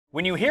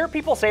When you hear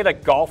people say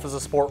that golf is a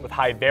sport with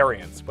high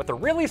variance, what they're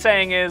really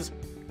saying is,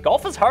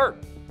 golf is hard.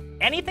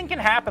 Anything can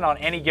happen on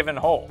any given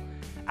hole.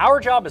 Our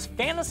job as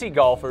fantasy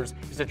golfers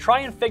is to try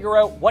and figure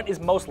out what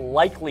is most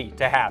likely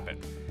to happen.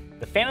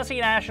 The Fantasy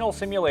National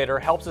Simulator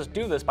helps us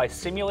do this by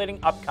simulating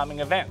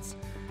upcoming events.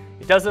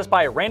 It does this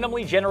by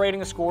randomly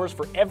generating scores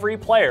for every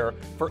player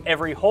for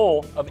every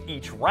hole of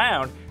each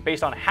round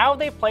based on how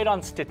they've played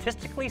on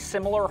statistically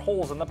similar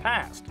holes in the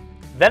past.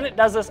 Then it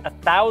does this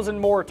 1,000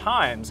 more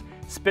times,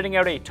 spitting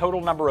out a total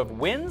number of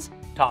wins,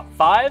 top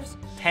 5s,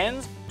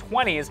 10s,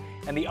 20s,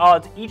 and the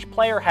odds each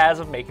player has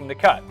of making the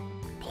cut.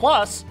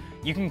 Plus,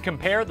 you can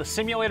compare the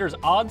simulator's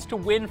odds to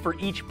win for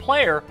each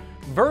player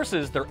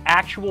versus their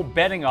actual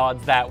betting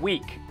odds that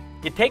week.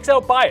 It takes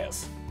out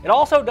bias. It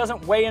also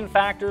doesn't weigh in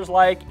factors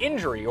like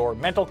injury or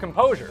mental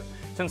composure,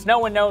 since no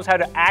one knows how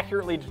to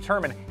accurately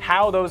determine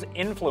how those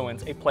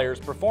influence a player's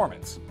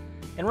performance.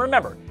 And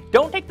remember,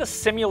 don't take the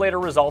simulator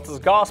results as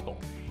gospel.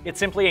 It's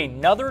simply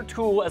another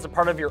tool as a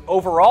part of your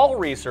overall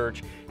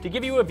research to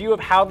give you a view of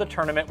how the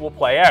tournament will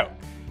play out.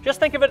 Just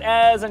think of it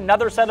as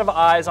another set of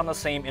eyes on the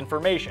same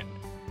information.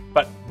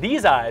 But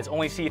these eyes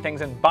only see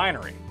things in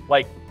binary,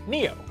 like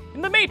Neo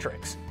in the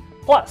Matrix.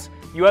 Plus,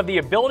 you have the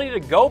ability to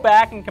go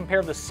back and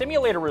compare the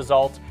simulator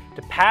results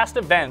to past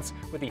events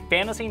with the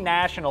Fantasy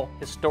National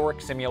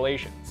historic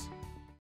simulations.